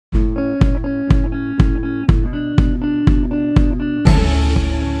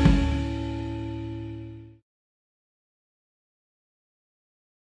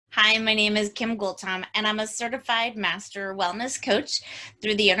Hi, my name is Kim Goeltom, and I'm a certified master wellness coach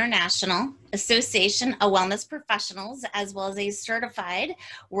through the International Association of Wellness Professionals, as well as a certified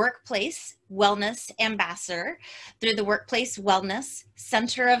workplace wellness ambassador through the Workplace Wellness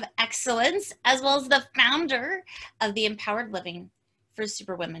Center of Excellence, as well as the founder of the Empowered Living for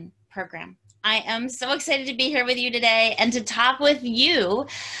Superwomen Program. I am so excited to be here with you today and to talk with you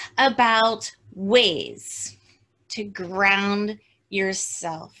about ways to ground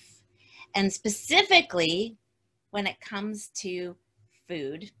yourself, and specifically when it comes to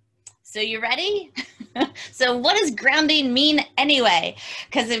food. So you ready? So what does grounding mean anyway?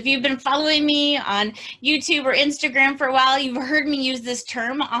 Because if you've been following me on YouTube or Instagram for a while, you've heard me use this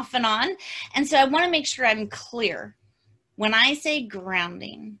term off and on. And so I want to make sure I'm clear when I say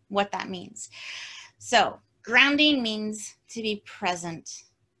grounding, what that means. So grounding means to be present,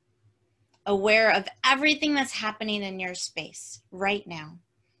 aware of everything that's happening in your space right now.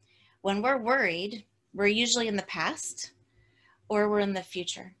 When we're worried, we're usually in the past or we're in the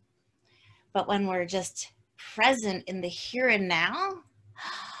future. But when we're just present in the here and now,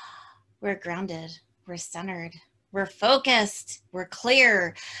 we're grounded, we're centered, we're focused, we're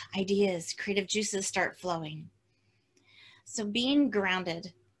clear. Ideas, creative juices start flowing. So being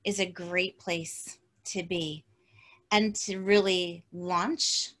grounded is a great place to be and to really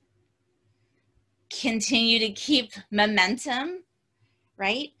launch, continue to keep momentum,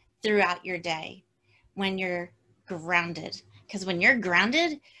 right, throughout your day when you're grounded. Because when you're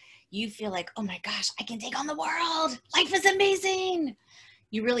grounded, you feel like, oh my gosh, I can take on the world. Life is amazing.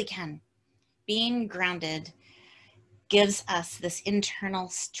 You really can. Being grounded gives us this internal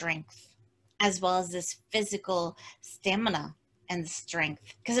strength as well as this physical stamina and strength.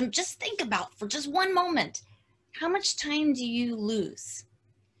 Because just think about, for just one moment, how much time do you lose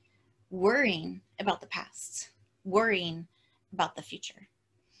worrying about the past, worrying about the future?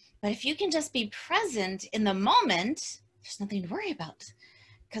 But if you can just be present in the moment, there's nothing to worry about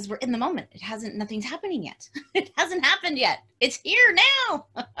because we're in the moment. Nothing's happening yet. It hasn't happened yet. It's here now,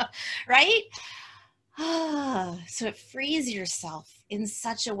 right? So it frees yourself in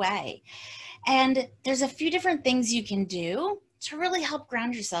such a way. And there's a few different things you can do to really help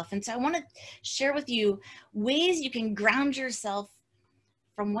ground yourself. And so I want to share with you ways you can ground yourself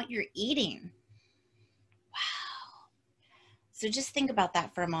from what you're eating. Wow. So just think about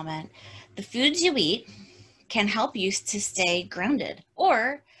that for a moment. The foods you eat can help you to stay grounded,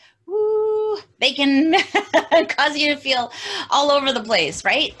 or they can cause you to feel all over the place,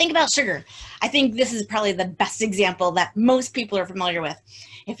 right? Think about sugar. I think this is probably the best example that most people are familiar with.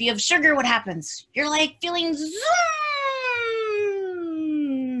 If you have sugar, what happens? You're like feeling zoom,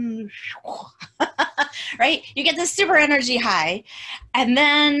 right? You get this super energy high, and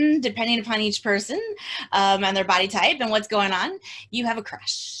then depending upon each person and their body type and what's going on, you have a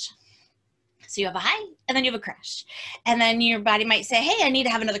crash. So you have a high, and then you have a crash. And then your body might say, hey, I need to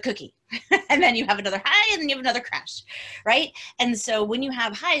have another cookie. And then you have another high, and then you have another crash, right? And so when you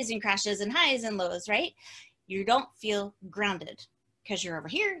have highs and crashes and highs and lows, right, you don't feel grounded because you're over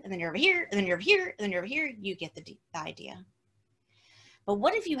here, and then you're over here, and then you're over here, and then you're over here. You get the idea. But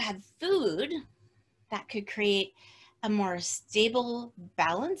what if you had food that could create a more stable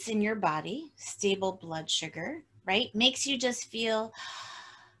balance in your body, stable blood sugar, right? Makes you just feel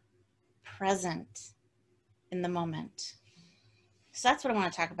present in the moment. So that's what I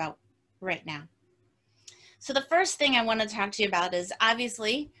want to talk about right now. So the first thing I want to talk to you about is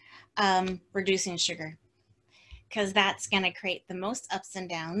obviously reducing sugar, because that's going to create the most ups and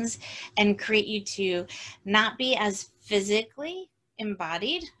downs and create you to not be as physically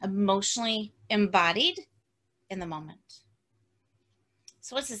embodied, emotionally embodied in the moment.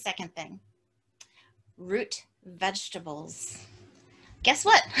 So what's the second thing? Root vegetables. Guess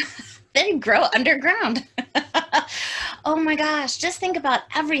what? They grow underground. Oh my gosh, just think about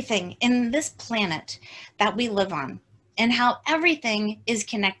everything in this planet that we live on and how everything is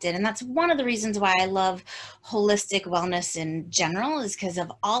connected. And that's one of the reasons why I love holistic wellness in general, is because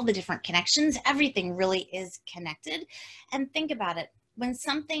of all the different connections. Everything really is connected. And think about it. When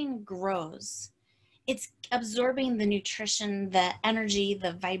something grows, it's absorbing the nutrition, the energy,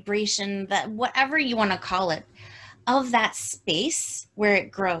 the vibration, the whatever you want to call it, of that space where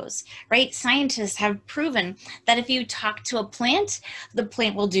it grows, right? Scientists have proven that if you talk to a plant, the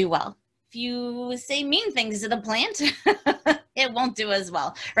plant will do well. If you say mean things to the plant, it won't do as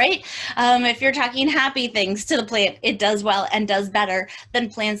well, right? If you're talking happy things to the plant, it does well and does better than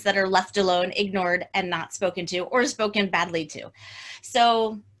plants that are left alone, ignored, and not spoken to, or spoken badly to.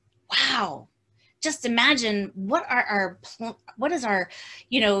 So, wow. Just imagine what is our,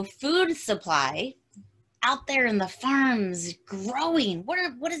 food supply out there in the farms growing.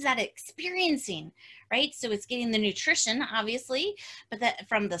 What is that experiencing, right? So it's getting the nutrition, obviously, but that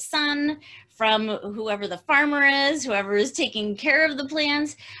from the sun, from whoever the farmer is, whoever is taking care of the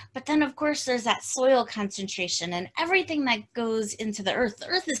plants. But then, of course, there's that soil concentration and everything that goes into the earth. The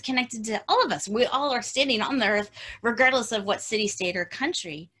earth is connected to all of us. We all are standing on the earth, regardless of what city, state, or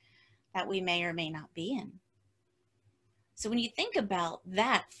country that we may or may not be in. So when you think about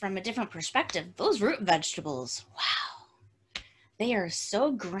that from a different perspective, those root vegetables, wow, they are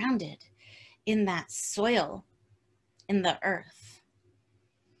so grounded in that soil, in the earth.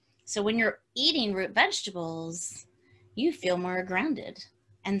 So when you're eating root vegetables, you feel more grounded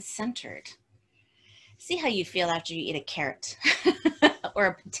and centered. See how you feel after you eat a carrot or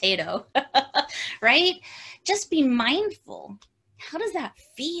a potato, right? Just be mindful. How does that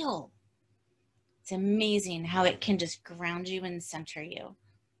feel? It's amazing how it can just ground you and center you.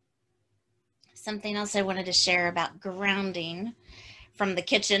 Something else I wanted to share about grounding from the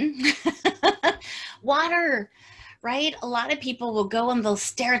kitchen. Water, right? A lot of people will go and they'll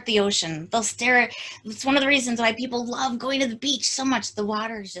stare at the ocean. They'll stare at, it's one of the reasons why people love going to the beach so much. The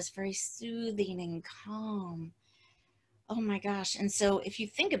water is just very soothing and calm. Oh my gosh. And so if you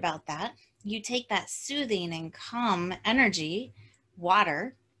think about that, you take that soothing and calm energy,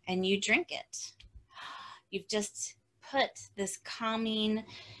 water, and you drink it. You've just put this calming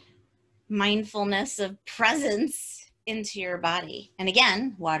mindfulness of presence into your body. And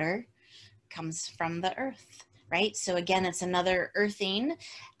again, water comes from the earth, right? So again, it's another earthing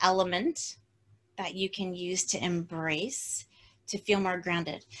element that you can use to embrace to feel more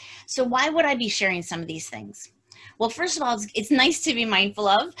grounded. So why would I be sharing some of these things? Well, first of all, it's nice to be mindful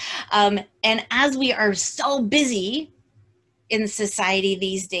of. And as we are so busy in society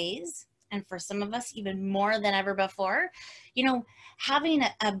these days, and for some of us even more than ever before, you know, having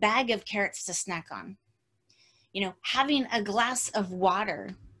a bag of carrots to snack on, you know, having a glass of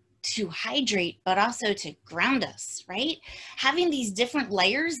water to hydrate, but also to ground us, right? Having these different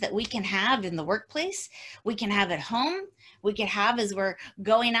layers that we can have in the workplace, we can have at home, we can have as we're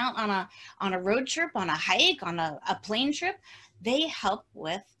going out on a road trip, on a hike, on a plane trip, they help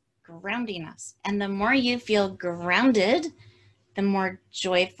with grounding us. And the more you feel grounded, the more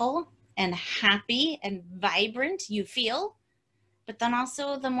joyful and happy and vibrant you feel, but then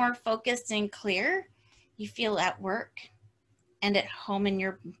also the more focused and clear you feel at work and at home in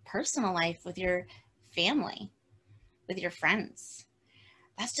your personal life with your family, with your friends.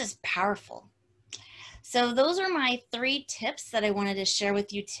 That's just powerful. So those are my 3 tips that I wanted to share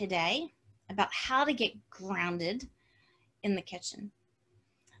with you today about how to get grounded in the kitchen.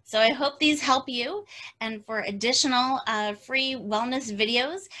 So I hope these help you. And for additional free wellness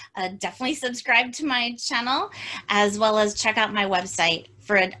videos, definitely subscribe to my channel, as well as check out my website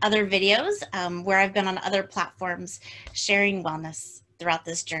for other videos where I've been on other platforms sharing wellness throughout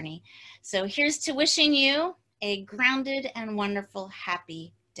this journey. So here's to wishing you a grounded and wonderful,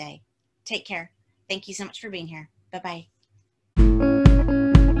 happy day. Take care. Thank you so much for being here. Bye-bye.